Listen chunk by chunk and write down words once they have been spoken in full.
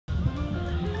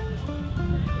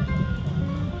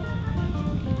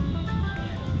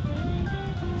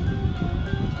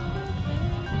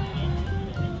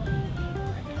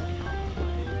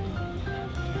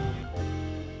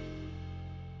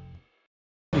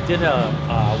We did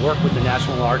a work with the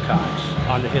National Archives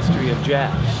on the history of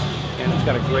jazz, and it's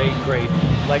got a great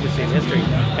legacy and history,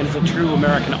 and it's a true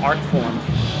American art form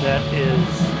that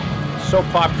is so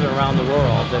popular around the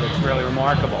world that it's really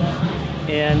remarkable.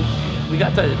 And we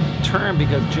got the term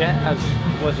because jazz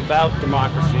was about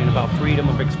democracy and about freedom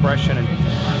of expression, and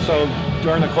so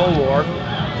during the Cold War,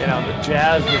 you know, the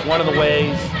jazz was one of the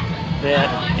ways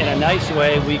that, in a nice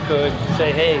way, we could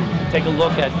say, hey, take a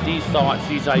look at these thoughts,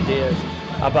 these ideas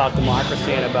about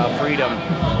democracy and about freedom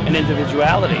and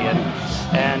individuality.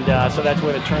 And so that's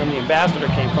where the term the ambassador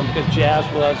came from, because jazz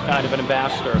was kind of an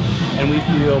ambassador. And we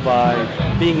feel by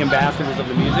being ambassadors of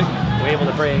the music, we're able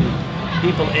to bring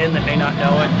people in that may not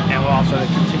know it, and we're also to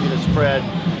continue to spread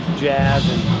jazz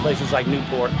in places like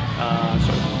Newport.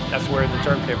 So that's where the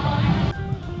term came from.